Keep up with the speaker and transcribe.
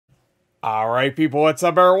Alright people, what's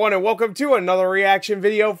up everyone, and welcome to another reaction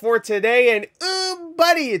video for today. And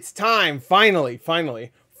buddy, it's time, finally,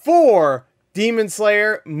 for Demon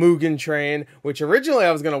Slayer Mugen Train, which originally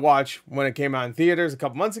I was going to watch when it came out in theaters a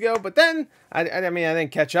couple months ago, but then, I didn't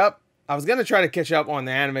catch up. I was going to try to catch up on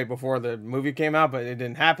the anime before the movie came out, but it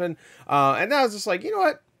didn't happen. And then I was just like, you know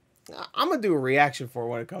what? I'm going to do a reaction for it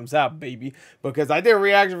when it comes out, baby. Because I did a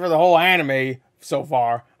reaction for the whole anime so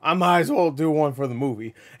far, I might as well do one for the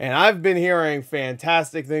movie. And I've been hearing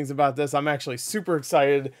fantastic things about this. I'm actually super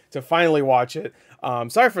excited to finally watch it.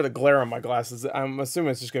 Sorry for the glare on my glasses. I'm assuming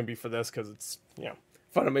it's just going to be for this because it's, you know,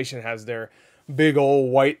 Funimation has their big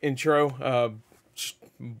old white intro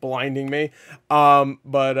blinding me.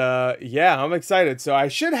 Yeah, I'm excited. So I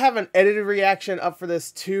should have an edited reaction up for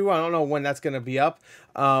this too. I don't know when that's going to be up.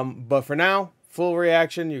 But for now, full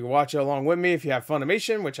reaction. You can watch it along with me if you have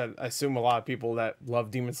Funimation, which I assume a lot of people that love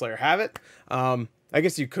Demon Slayer have it. I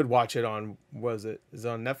guess you could watch it on, is it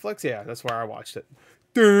on Netflix? Yeah, that's where I watched it.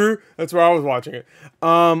 That's where I was watching it.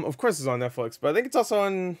 Of course it's on Netflix, but I think it's also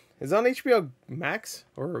on, is it on HBO Max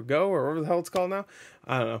or Go or whatever the hell it's called now?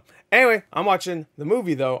 I don't know. Anyway, I'm watching the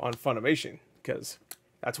movie though on Funimation because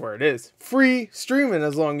that's where it is. Free streaming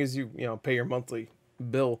as long as you pay your monthly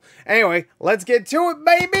bill. Anyway, let's get to it,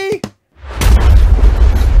 baby!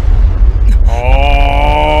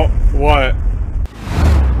 Oh, what?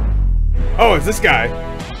 Oh, it's this guy.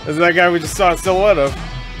 This is that guy we just saw a silhouette of.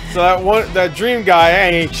 So that dream guy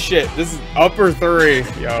ain't shit. This is upper 3,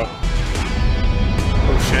 yo.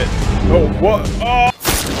 Oh shit. Oh, what?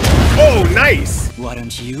 Oh, nice. Why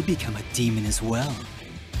don't you become a demon as well?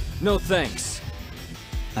 No thanks.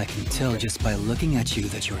 I can tell just by looking at you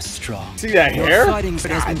that you're strong. See that hair? God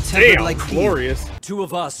damn, like glorious. Two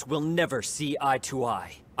of us will never see eye to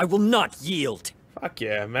eye. I will not yield. Fuck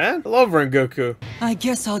yeah, man. I love Rengoku. I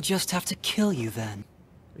guess I'll just have to kill you then.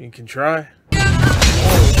 You can try.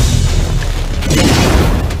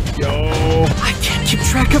 Yo. I can't keep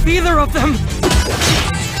track of either of them.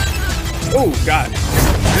 Oh, God.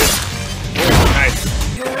 Nice.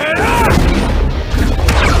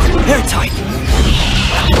 Airtight.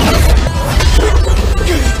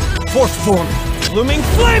 Fourth form. Looming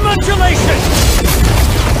flame undulation.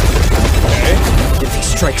 Okay. If he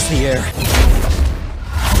strikes the air.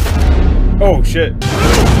 Oh, shit.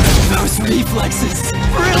 Those reflexes.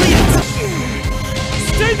 Brilliant.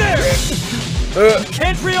 Stay there.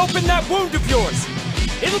 Can't reopen that wound of yours.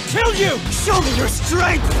 It'll kill you. Show me your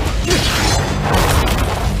strength.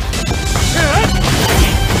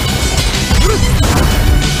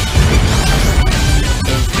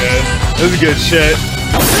 This is good shit.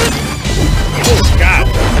 Oh, God.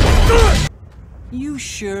 You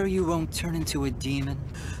sure you won't turn into a demon?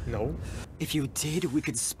 No. If you did, we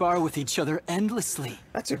could spar with each other endlessly.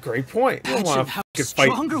 That's a great point. I don't want how to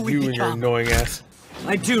fight stronger we you and your become. annoying ass.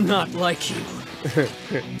 I do not like you.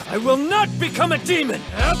 I will not become a demon.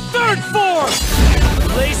 A third form.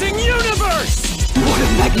 Blazing universe. What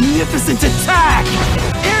a magnificent attack!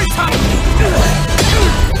 Airtight!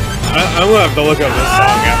 I'm gonna have to look up this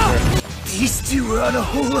song after. These two are on a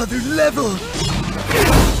whole other level.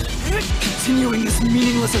 Continuing this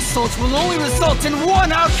meaningless assault will only result in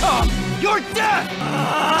one outcome! Your death!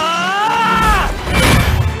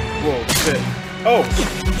 Whoa, shit. Oh.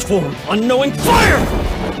 Form unknowing fire!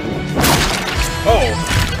 Oh.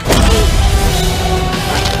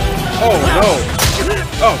 Oh, no.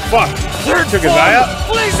 Oh, fuck. Third Took his form, eye out?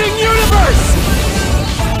 Blazing universe!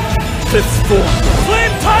 Fifth form,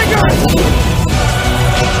 flame tiger!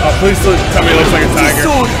 Oh, please tell me it looks like a tiger.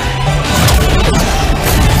 Disorder.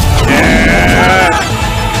 Yeah.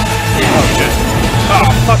 Oh, shit. Oh,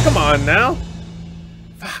 fuck, come on now.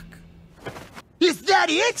 Fuck. Is that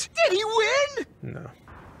it? Did he win? No.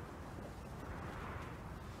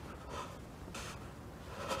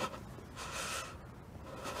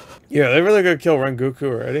 Yeah, they really gonna kill Rengoku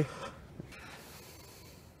already?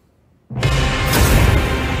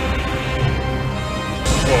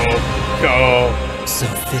 Whoa, go. So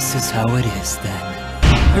this is how it is then.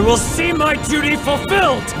 I will see my duty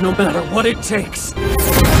fulfilled, no matter what it takes.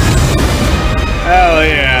 Hell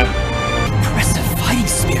yeah. Impressive fighting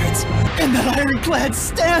spirit. And that ironclad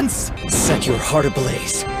stance. Set your heart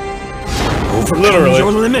ablaze. Overcome Literally.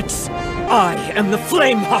 your limits. I am the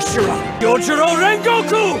Flame Hashira, Yojiro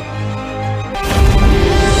Rengoku!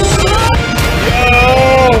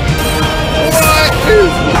 Yo! What?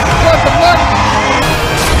 What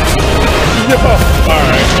the fuck? Yo,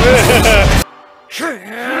 alright.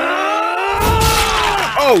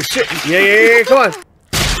 Oh shit! Yeah, come on!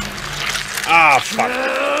 Ah, fuck.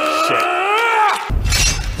 Shit.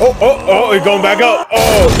 Oh, he's going back up.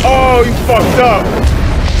 Oh, you fucked up.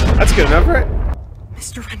 That's good enough, right?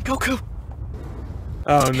 Mr. Rengoku.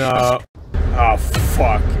 Oh no. Oh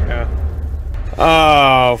fuck, yeah.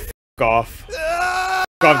 Oh, fuck off.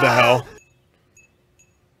 Fuck off to hell.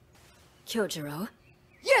 Kyojiro,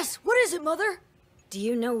 Yes, what is it, Mother? do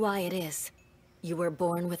you know why it is you were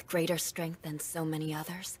born with greater strength than so many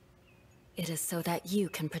others? It is so that you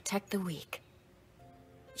can protect the weak.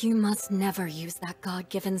 You must never use that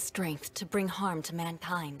God-given strength to bring harm to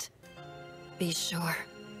mankind. Be sure,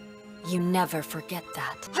 you never forget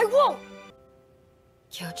that. I won't!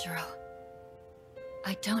 Kyojiro,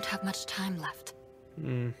 I don't have much time left.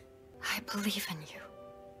 I believe in you.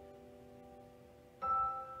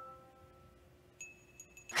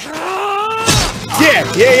 Yeah!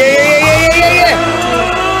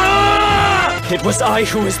 It was I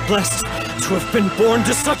who was blessed to have been born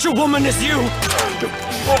to such a woman as you!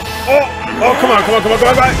 Oh, come on.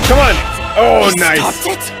 Oh, nice. Stopped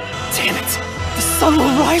it! Damn it! The sun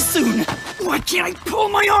will rise soon! Why can't I pull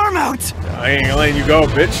my arm out? I ain't letting you go,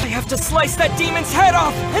 bitch. I have to slice that demon's head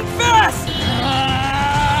off, and fast!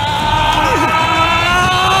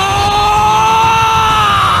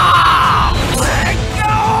 Let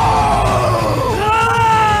go!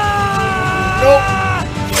 Nope.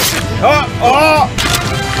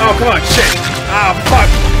 Oh, come on, shit. Ah, fuck.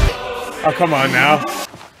 Oh, come on now.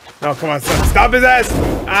 No, come on, son. Stop his ass.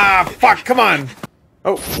 Ah, fuck, come on.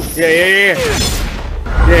 Oh, yeah.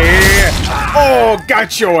 Oh,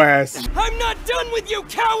 got your ass. I'm not done with you,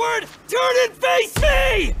 coward! Turn and face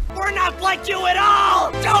me! We're not like you at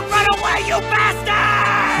all! Don't run away, you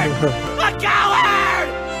bastard! A coward!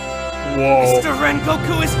 Whoa. Mr.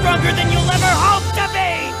 Rengoku is stronger than you'll ever hope to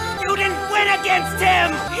be! You didn't win against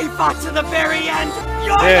him! He fought to the very end!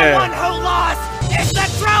 You're the one who lost! It's the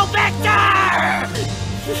true victor!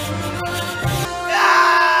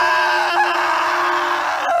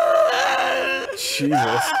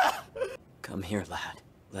 Jesus. Come here, lad.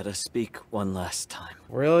 Let us speak one last time.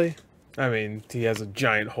 Really? I mean, he has a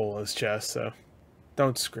giant hole in his chest, so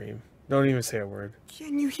don't scream. Don't even say a word.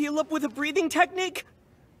 Can you heal up with a breathing technique?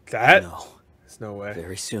 That? No. There's no way.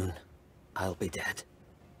 Very soon, I'll be dead.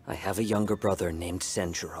 I have a younger brother named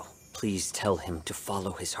Senjuro. Please tell him to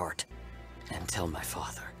follow his heart. And tell my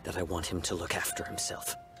father that I want him to look after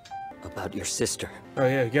himself. About your sister. Oh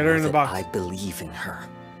yeah, get her in the that box. I believe in her.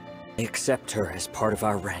 I accept her as part of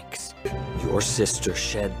our ranks. Your sister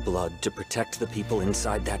shed blood to protect the people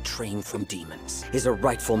inside that train from demons. Is a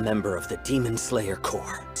rightful member of the Demon Slayer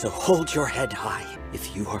Corps. So hold your head high.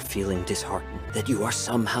 If you are feeling disheartened, that you are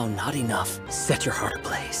somehow not enough, set your heart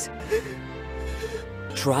ablaze.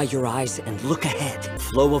 Dry your eyes and look ahead.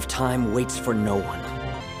 Flow of time waits for no one.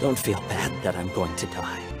 Don't feel bad that I'm going to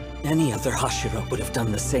die. Any other Hashira would have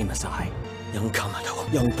done the same as I. Young Kamado,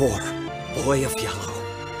 young boar, boy of yellow.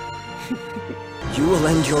 You will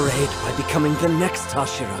end your aid by becoming the next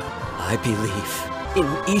Hashira. I believe in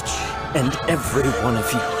each and every one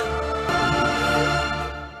of you.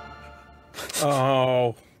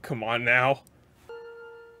 Oh, come on now.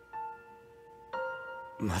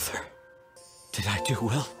 Mother, did I do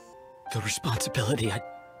well? The responsibility I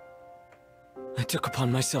took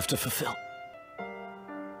upon myself to fulfill.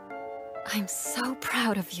 I'm so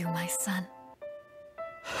proud of you, my son.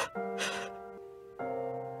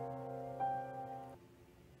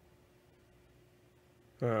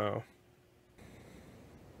 Oh.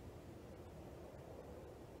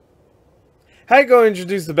 How you go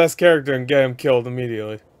introduce the best character and get him killed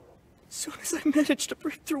immediately? As soon as I managed to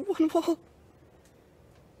break through one wall,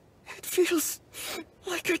 it feels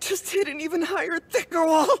like I just hit an even higher, thicker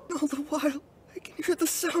wall. All the while, I can hear the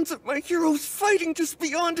sounds of my heroes fighting just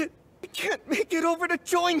beyond it. I can't make it over to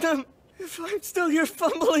join them. If I'm still here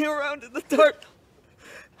fumbling around in the dark,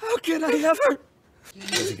 how can I ever?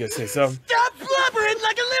 Was he gonna say something? Stop blubbering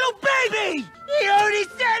like a little baby! He already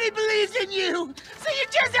said he believes in you, so you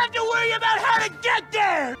just have to worry about how to get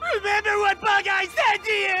there! Remember what Bug-Eye said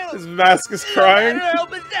to you! His mask is crying. No matter how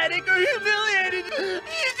pathetic or humiliated, you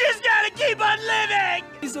just gotta keep on living!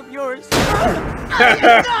 Piece of yours. I'm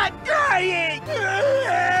not crying!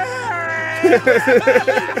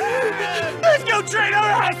 Let's go train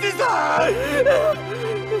our asses off!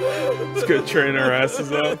 Let's go train our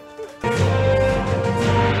asses up.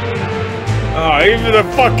 Oh, even the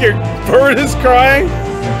fucking bird is crying?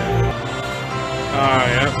 Oh,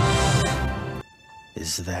 yeah.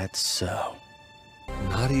 Is that so?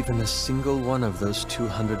 Not even a single one of those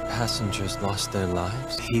 200 passengers lost their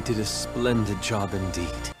lives. He did a splendid job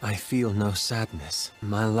indeed. I feel no sadness.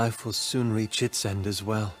 My life will soon reach its end as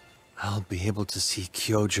well. I'll be able to see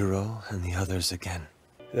Kyojiro and the others again.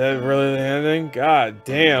 Is that really the ending? God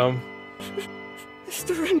damn.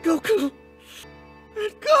 Mr. Rengoku,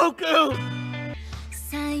 Rengoku!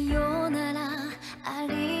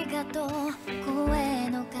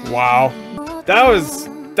 Wow.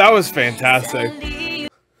 That was fantastic.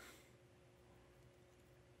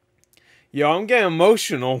 Yo, I'm getting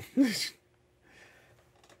emotional.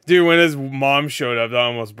 Dude, when his mom showed up, that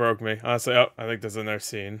almost broke me. Honestly, oh, I think there's another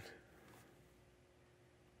scene.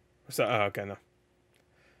 So, oh, okay, no.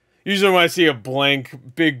 Usually when I see a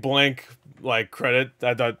blank, big blank, like, credit,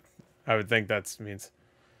 I would think that means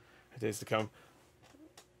days to come.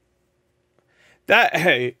 That,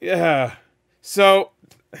 hey, yeah. So,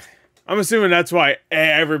 I'm assuming that's why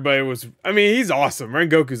everybody was... I mean, he's awesome.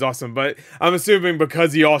 Rengoku's awesome, but I'm assuming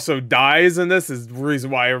because he also dies in this is the reason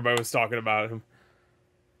why everybody was talking about him.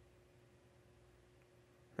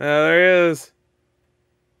 There he is.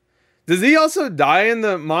 Does he also die in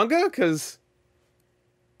the manga? Because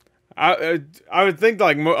I would think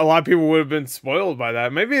like a lot of people would have been spoiled by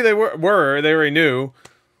that. Maybe they were they already knew,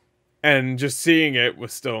 and just seeing it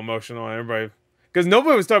was still emotional on everybody. Because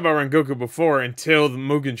nobody was talking about Rengoku before until the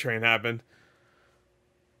Mugen Train happened.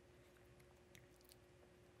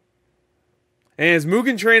 And is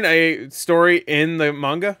Mugen Train a story in the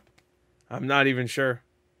manga? I'm not even sure.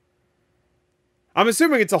 I'm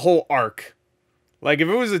assuming it's a whole arc. Like, if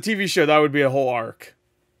it was a TV show, that would be a whole arc.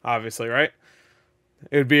 Obviously, right?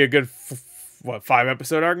 It would be a good, what,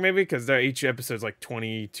 5-episode arc, maybe? Because each episode's like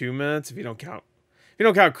 22 minutes, if you don't count. If you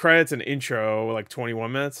don't count credits and intro, like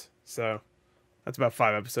 21 minutes. So, that's about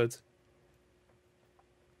 5 episodes.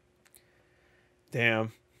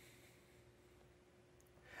 Damn.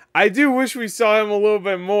 I do wish we saw him a little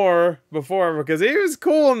bit more before, because he was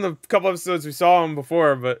cool in the couple episodes we saw him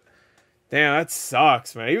before, but... Damn, that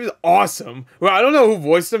sucks, man. He was awesome. Well, I don't know who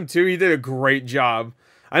voiced him, too. He did a great job.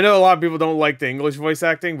 I know a lot of people don't like the English voice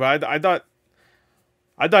acting, but I thought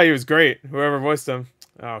he was great. Whoever voiced him.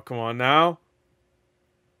 Oh, come on now.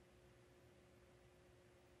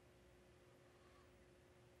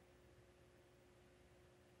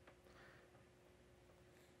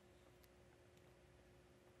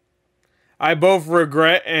 I both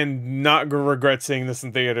regret and not regret seeing this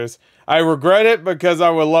in theaters. I regret it because I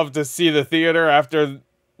would love to see the theater after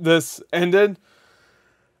this ended.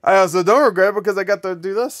 I also don't regret it because I got to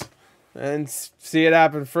do this and see it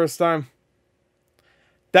happen first time.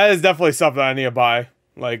 That is definitely something I need to buy,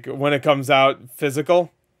 like when it comes out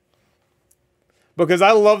physical. Because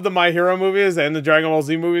I love the My Hero movies and the Dragon Ball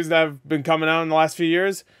Z movies that have been coming out in the last few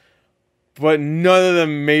years, but none of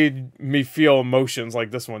them made me feel emotions like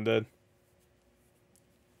this one did.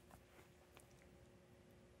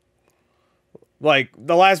 Like,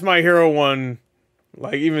 the last My Hero one,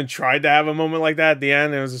 like, even tried to have a moment like that at the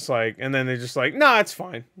end. It was just like, and then they're just like, nah, it's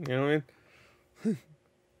fine. You know what I mean?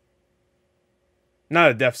 Not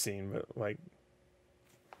a death scene, but, like,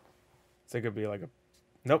 it could be like a,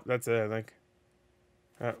 nope, that's it, I think.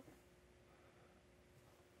 Oh.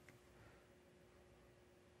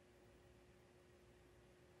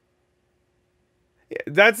 Yeah,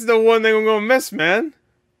 that's the one thing I'm gonna miss, man.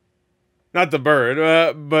 Not the bird,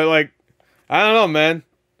 but, like, I don't know, man.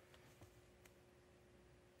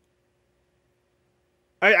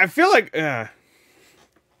 I feel like I'm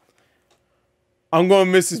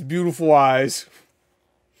gonna miss his beautiful eyes.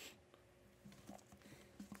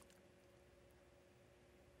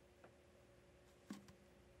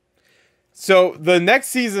 So the next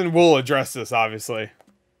season will address this, obviously.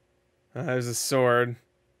 There's a sword.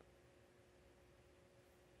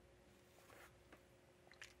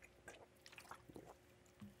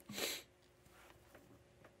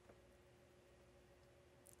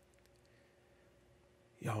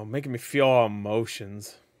 Yo, making me feel all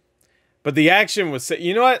emotions. But the action was...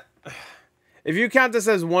 You know what? If you count this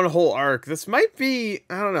as one whole arc, this might be...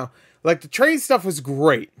 I don't know. Like, the train stuff was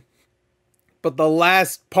great. But the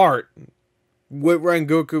last part... with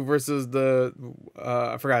Rengoku versus the...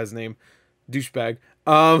 I forgot his name. Douchebag.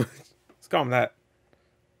 Let's call him that.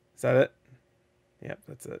 Is that it? Yep,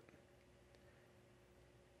 that's it.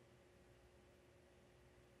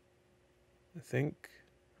 I think...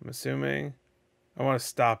 I'm assuming... I want to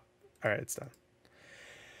stop. All right, it's done.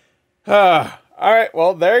 All right,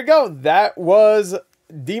 well, there you go. That was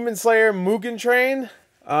Demon Slayer Mugen Train.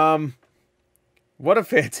 What a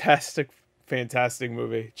fantastic, fantastic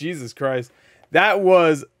movie. Jesus Christ. That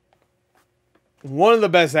was one of the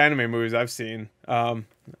best anime movies I've seen. I've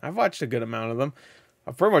watched a good amount of them.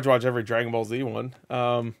 I've pretty much watched every Dragon Ball Z one.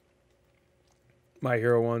 My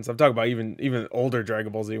Hero ones. I'm talking about even older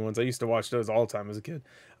Dragon Ball Z ones. I used to watch those all the time as a kid.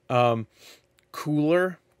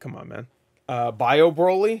 Cooler. Come on, man. Bio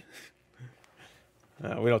Broly.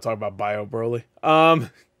 We don't talk about Bio Broly.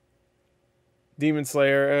 Demon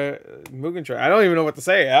Slayer Mugen Train. I don't even know what to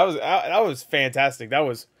say. That was fantastic. That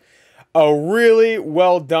was a really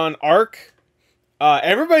well done arc.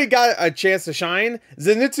 Everybody got a chance to shine.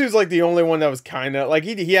 Zenitsu's like the only one that was kind of like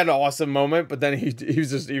he had an awesome moment, but then he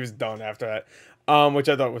was done after that, which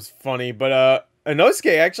I thought was funny. But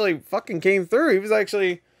Inosuke actually fucking came through. He was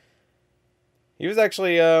actually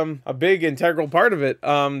a big integral part of it.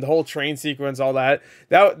 The whole train sequence, all that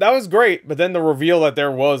was great. But then the reveal that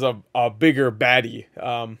there was a bigger baddie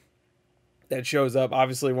that shows up,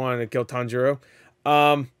 obviously wanting to kill Tanjiro.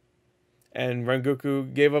 And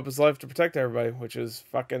Rengoku gave up his life to protect everybody, which is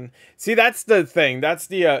fucking... See, that's the thing. That's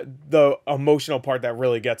the emotional part that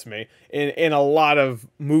really gets me. In a lot of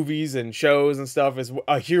movies and shows and stuff is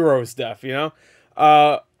a hero's death, you know?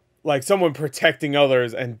 Like someone protecting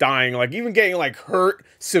others and dying, like even getting like hurt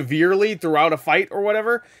severely throughout a fight or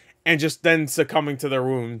whatever, and just then succumbing to their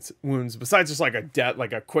wounds besides just like a death,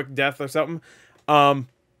 like a quick death or something.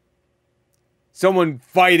 Someone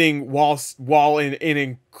fighting while in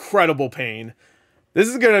incredible pain. This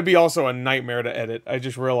is going to be also a nightmare to edit. I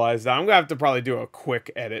just realized that I'm going to have to probably do a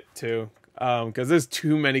quick edit too, because there's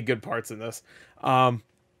too many good parts in this. So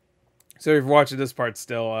if you're watching this part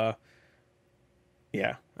still,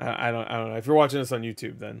 yeah, I don't know. If you're watching this on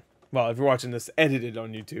YouTube, then, well, if you're watching this edited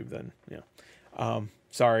on YouTube, then, yeah.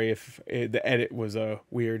 Sorry if the edit was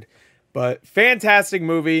weird, but fantastic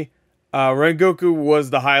movie. Rengoku was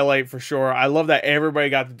the highlight for sure. I love that everybody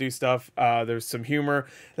got to do stuff. There's some humor.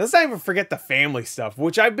 Let's not even forget the family stuff,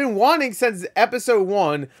 which I've been wanting since episode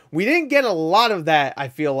 1. We didn't get a lot of that, I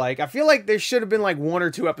feel like. I feel like there should have been like 1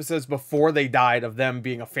 or 2 episodes before they died of them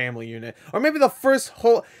being a family unit. Or maybe the first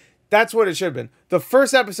whole... That's what it should have been. The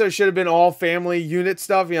first episode should have been all family unit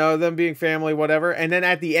stuff, you know, them being family, whatever. And then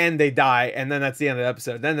at the end, they die, and then that's the end of the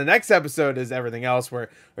episode. Then the next episode is everything else, where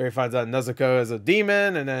he finds out Nezuko is a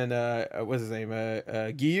demon, and then, what's his name?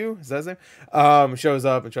 Giyu? Is that his name? Shows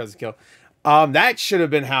up and tries to kill. That should have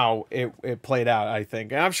been how it played out, I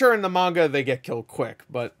think. And I'm sure in the manga, they get killed quick.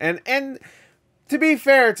 But, and to be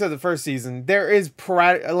fair to the first season, there is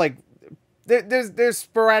there's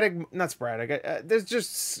sporadic, not sporadic, there's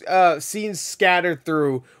just scenes scattered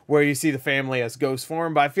through where you see the family as ghost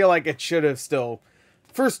form, but I feel like it should have still,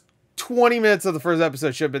 first 20 minutes of the first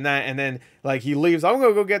episode should have been that, and then like he leaves, I'm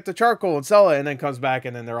gonna go get the charcoal and sell it, and then comes back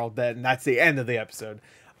and then they're all dead, and that's the end of the episode.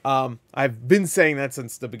 I've been saying that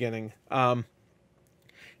since the beginning.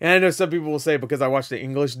 And I know some people will say because I watched the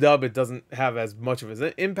English dub, it doesn't have as much of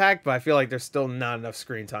an impact, but I feel like there's still not enough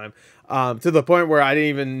screen time. To the point where I didn't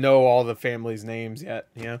even know all the family's names yet,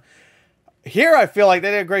 you know? Here, I feel like they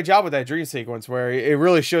did a great job with that dream sequence, where it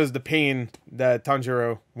really shows the pain that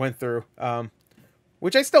Tanjiro went through.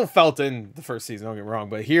 Which I still felt in the first season, don't get me wrong,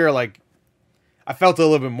 but here, like, I felt it a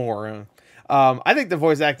little bit more. I think the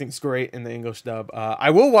voice acting is great in the English dub. I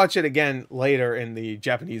will watch it again later in the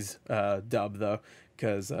Japanese dub, though.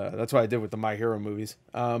 Because that's what I did with the My Hero movies.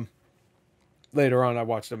 Later on, I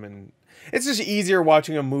watched them, and it's just easier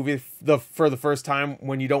watching a movie for the first time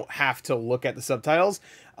when you don't have to look at the subtitles.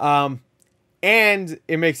 And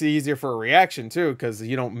it makes it easier for a reaction, too, because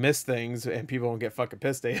you don't miss things, and people don't get fucking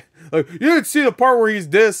pissed at you. Like, you didn't see the part where he's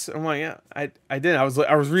this. I'm like, yeah, I did. I was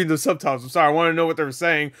reading the subtitles. I'm sorry, I want to know what they were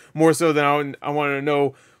saying, more so than I wanted to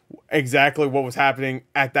know exactly what was happening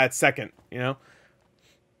at that second, you know?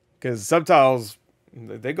 Because subtitles...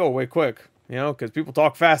 they go away quick, you know, because people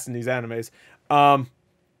talk fast in these animes.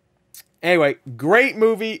 Anyway, great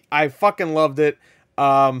movie. I fucking loved it.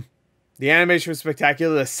 The animation was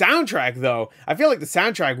spectacular. The soundtrack, though, I feel like the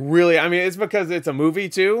soundtrack really, I mean, it's because it's a movie,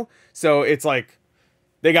 too. So it's like,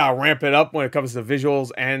 they gotta ramp it up when it comes to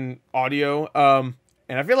visuals and audio.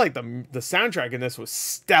 And I feel like the soundtrack in this was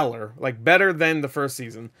stellar. Like, better than the first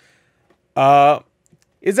season.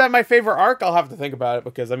 Is that my favorite arc? I'll have to think about it,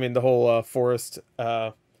 because, I mean, the whole forest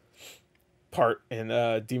part in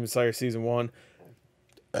Demon Slayer Season 1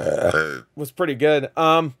 was pretty good.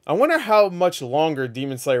 I wonder how much longer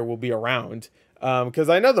Demon Slayer will be around, because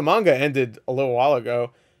I know the manga ended a little while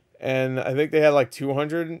ago, and I think they had like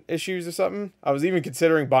 200 issues or something. I was even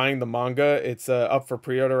considering buying the manga. It's up for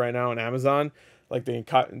pre-order right now on Amazon, like the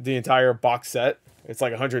entire box set. It's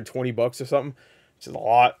like 120 bucks or something, which is a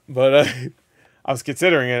lot, but... I was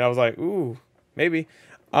considering it. I was like, ooh, maybe.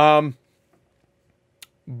 But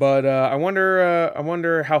I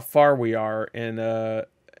wonder how far we are in the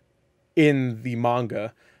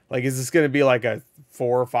manga. Like, is this going to be like a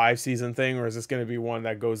 4 or 5 season thing, or is this going to be one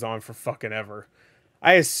that goes on for fucking ever?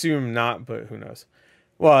 I assume not, but who knows?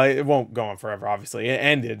 Well, it won't go on forever, obviously. It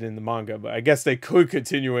ended in the manga, but I guess they could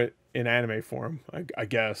continue it in anime form. I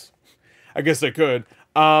guess they could.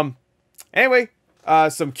 Anyway.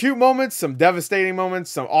 Some cute moments, some devastating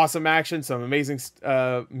moments, some awesome action, some amazing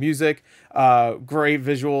music, great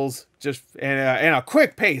visuals, just and a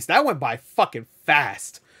quick pace. That went by fucking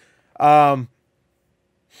fast. And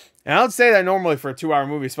I don't say that normally for a 2-hour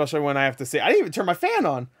movie, especially when I have to say, I didn't even turn my fan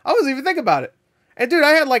on. I wasn't even thinking about it. And dude,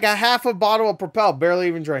 I had like a half a bottle of Propel, barely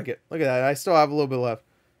even drank it. Look at that. I still have a little bit left.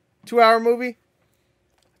 2-hour movie.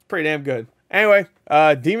 It's pretty damn good. Anyway,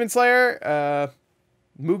 Demon Slayer,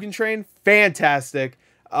 Mugen Train, fantastic.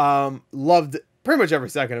 Loved pretty much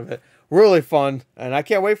every second of it. Really fun, and I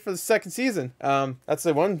can't wait for the second season. That's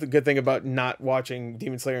the one good thing about not watching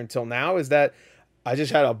Demon Slayer until now, is that I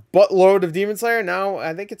just had a buttload of Demon Slayer. Now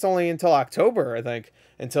I think it's only until October, I think,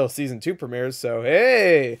 until season 2 premieres. So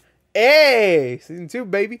hey, season 2,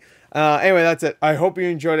 baby. Anyway, that's it. I hope you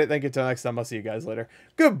enjoyed it. Thank you. Until next time, I'll see you guys later.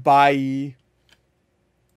 Goodbye.